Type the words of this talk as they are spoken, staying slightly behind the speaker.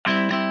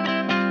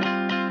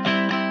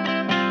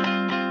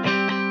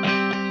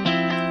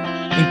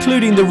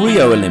Including the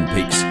Rio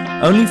Olympics,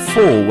 only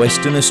 4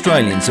 Western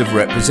Australians have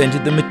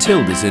represented the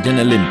Matildas at an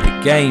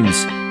Olympic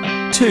Games.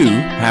 2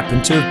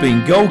 happen to have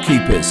been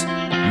goalkeepers,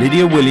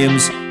 Lydia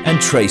Williams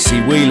and Tracey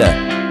Wheeler,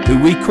 who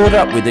we caught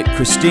up with at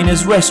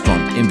Christina's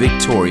restaurant in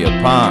Victoria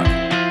Park.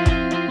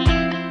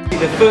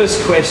 The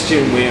first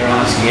question we're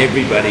asking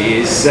everybody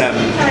is,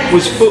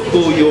 was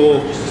football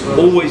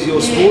always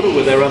your sport, or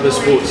were there other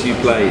sports you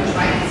played?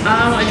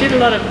 I did a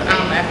lot of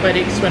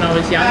athletics when I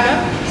was younger,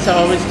 so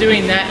I was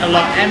doing that a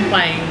lot and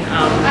playing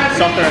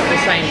soccer at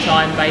the same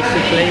time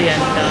basically,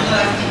 and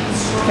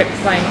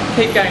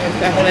keep going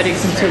with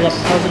athletics until I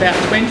was about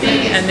 20,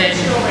 and then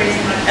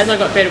as I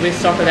got better with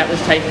soccer that was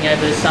taking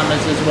over the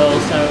summers as well,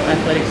 so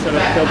athletics sort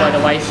of fell by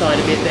the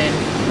wayside a bit then.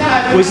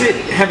 Was it,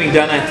 having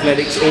done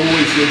athletics,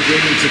 always your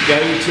dream to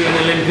go to an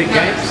Olympic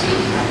Games?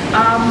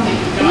 I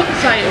wouldn't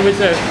say it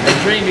was a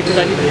dream because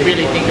I didn't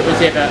really think it was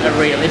ever a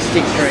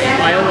realistic dream.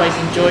 I always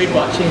enjoyed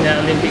watching the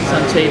Olympics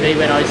on TV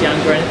when I was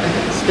younger, and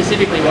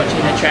specifically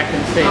watching the track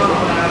and field.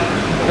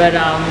 But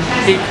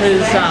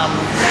because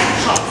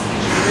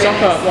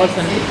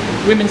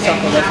women's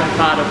soccer wasn't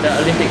part of the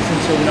Olympics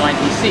until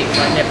 '96,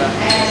 I never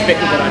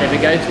expected that I'd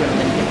ever go to an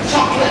Olympics.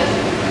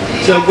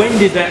 So when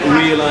did that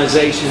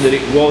realisation that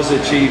it was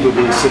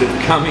achievable sort of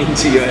come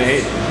into your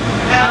head?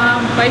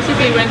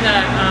 Basically when the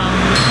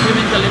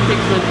Women's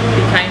Olympics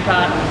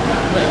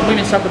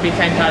women's soccer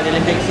became part of the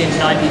Olympics in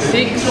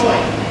 '96,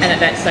 and at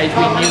that stage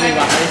we knew we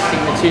were hosting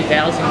the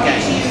 2000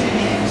 Games.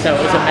 So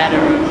it was a matter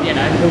of,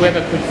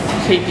 whoever could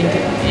keep in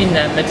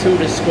the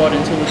Matilda squad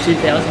until the 2000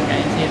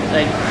 Games,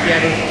 they'd be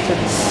able to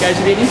go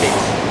to the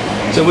Olympics.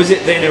 So was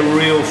it then a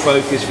real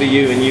focus for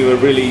you, and you were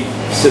really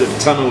sort of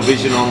tunnel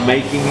vision on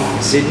making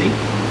Sydney?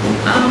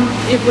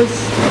 It was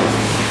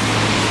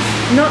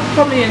not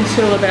probably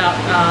until about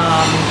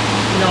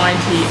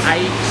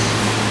 98,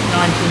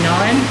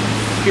 99.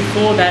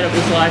 Before that it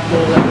was like,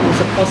 well, it was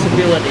a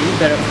possibility,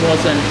 but it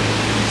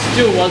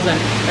still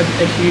wasn't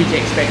a huge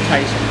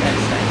expectation at that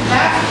stage.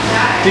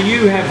 Do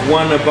you have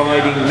one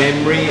abiding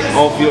memory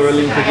of your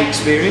Olympic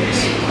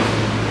experience?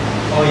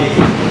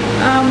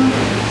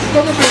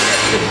 Probably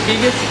the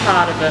biggest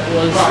part of it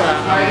was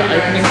the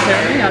opening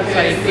ceremony. I'd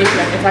say if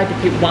I had to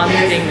pick one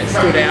thing that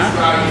stood out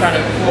in front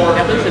of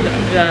that was the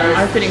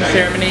opening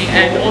ceremony,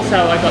 and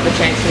also I got the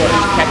chance to watch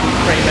Captain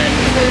Freeman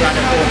run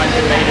a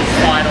 400 metres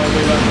final.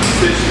 We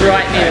were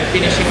right near the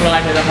finishing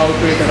line with a whole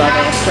group of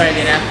other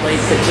Australian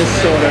athletes that just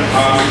sort of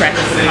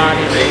crashed the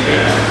party a little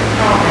bit.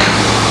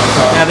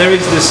 Now there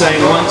is the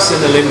saying, once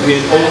an Olympian,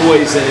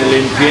 always an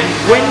Olympian.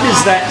 When does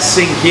that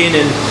sink in,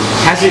 and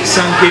has it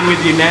sunk in with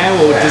you now,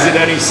 or does it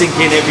only sink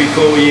in every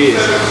 4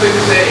 years?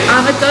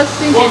 It does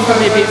sink in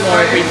probably a bit more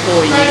every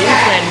 4 years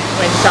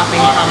when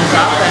something comes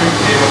up,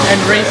 and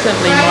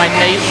recently my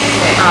niece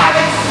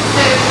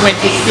went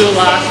to school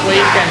last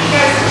week and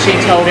she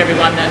told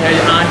everyone that her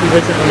auntie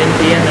was an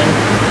Olympian, and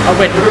I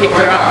went and picked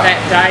her up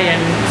that day,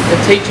 and the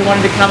teacher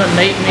wanted to come and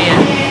meet me,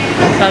 and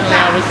suddenly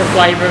I was the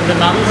flavour of the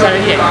month. So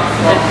yeah,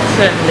 it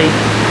certainly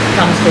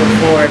comes to a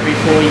fore every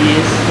 4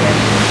 years. Yeah.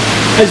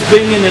 Has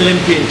being an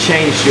Olympian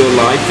changed your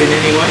life in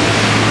any way?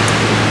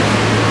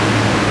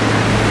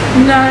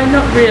 No,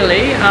 not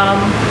really.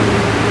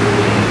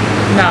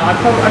 No, I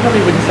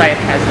probably wouldn't say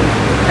it hasn't.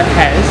 It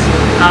has.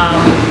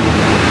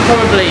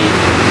 Probably.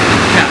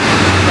 No,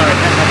 sorry,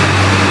 that hasn't.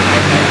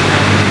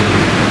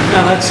 No,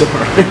 that's all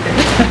right.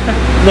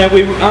 Now,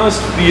 we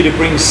asked you to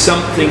bring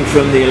something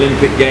from the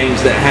Olympic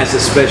Games that has a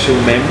special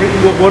memory.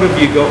 What have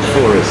you got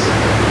for us?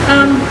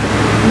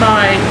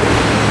 My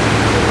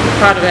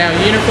part of our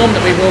uniform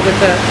that we wore with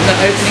the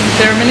opening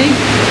ceremony.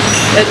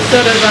 It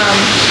sort of,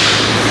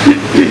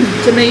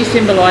 to me,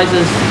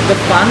 symbolises the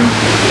fun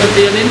of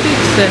the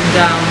Olympics, and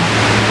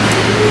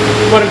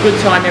what a good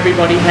time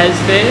everybody has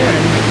there.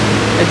 And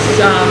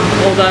it's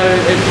although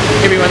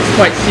everyone's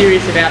quite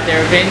serious about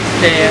their events,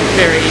 they're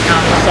very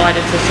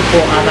excited to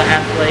support other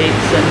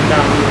athletes and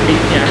be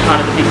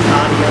part of the big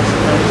party, I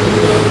suppose.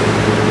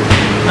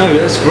 Oh,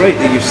 that's great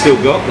that you've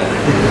still got that.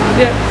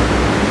 Yeah.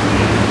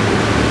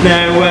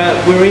 Now,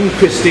 we're in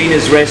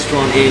Christina's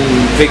restaurant in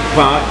Vic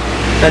Park,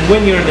 and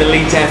when you're an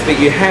elite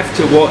athlete you have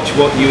to watch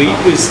what you eat.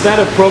 Was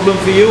that a problem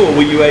for you, or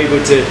were you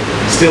able to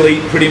still eat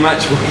pretty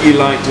much what you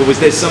liked, or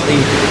was there something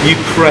you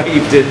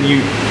craved and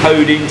you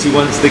hoed into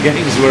once the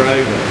games were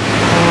over?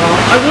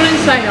 I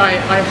wouldn't say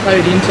I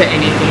hoed into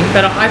anything,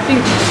 but I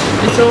think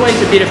it's always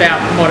a bit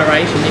about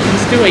moderation. You can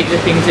still eat the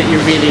things that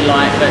you really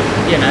like, but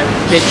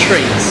they're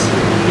treats.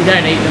 You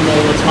don't eat them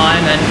all the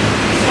time, and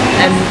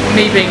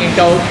me being a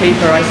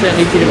goalkeeper, I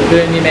certainly didn't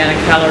burn the amount of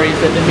calories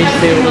that the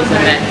midfielders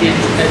and that did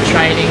at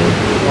training,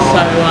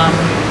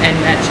 and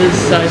matches.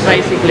 So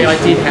basically, I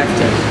did have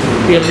to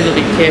be a little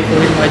bit careful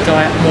with my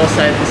diet, more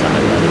so than some of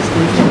the others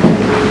did.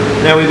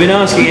 Now, we've been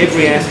asking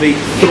every athlete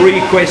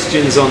 3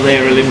 questions on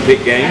their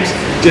Olympic Games,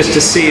 just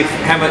to see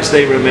how much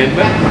they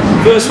remember.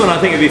 First one, I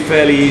think it'd be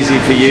fairly easy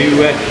for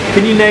you.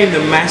 Can you name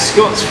the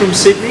mascots from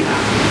Sydney?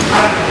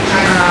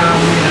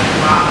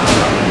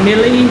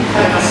 Millie,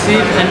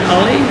 Sid and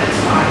Ollie.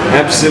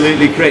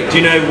 Absolutely correct. Do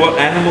you know what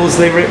animals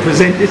they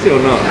represented or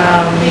not?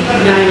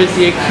 Lily was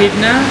the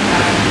echidna.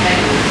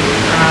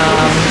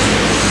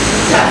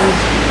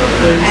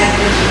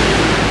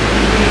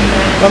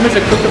 One was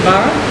a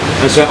kookaburra.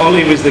 And so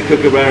Ollie was the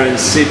kookaburra and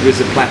Sid was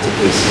a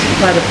platypus.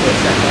 Platypus,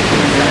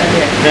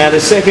 yeah. Now the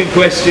second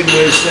question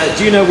was,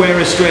 do you know where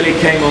Australia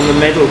came on the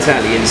medal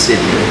tally in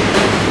Sydney?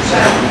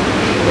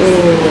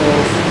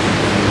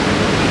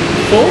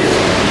 Fourth?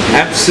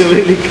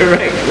 Absolutely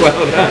correct.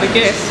 Well done. I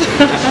guess.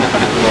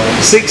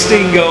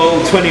 16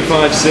 gold,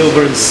 25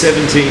 silver and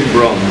 17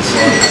 bronze.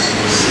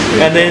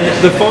 And then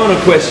the final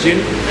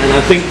question, and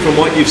I think from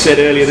what you've said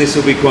earlier this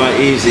will be quite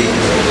easy.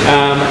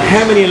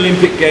 How many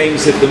Olympic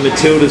Games have the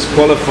Matildas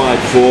qualified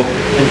for,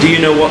 and do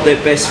you know what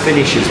their best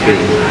finish has been?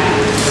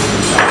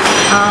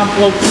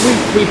 Well,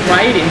 we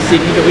played in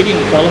Sydney, but we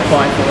didn't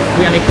qualify for it.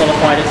 We only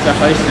qualified as the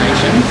host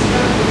nation.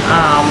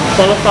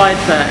 Qualified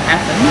for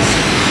Athens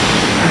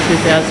in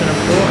 2004,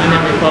 and then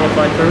we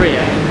qualified for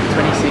Rio in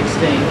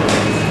 2016.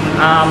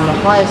 The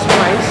highest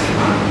place,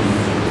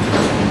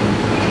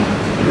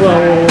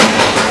 well,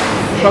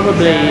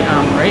 probably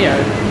Rio.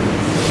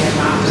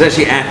 It was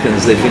actually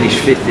Athens. They finished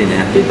 5th in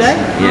Athens. Did they?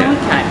 Yeah. Oh,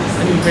 okay.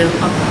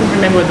 I couldn't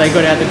remember whether they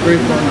got out of the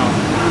group or not.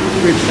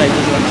 Group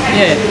stages or not.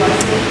 Yeah.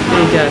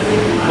 There you go.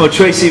 Well,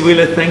 Tracey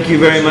Wheeler, thank you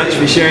very much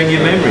for sharing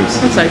your memories.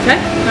 That's okay.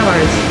 No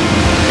worries.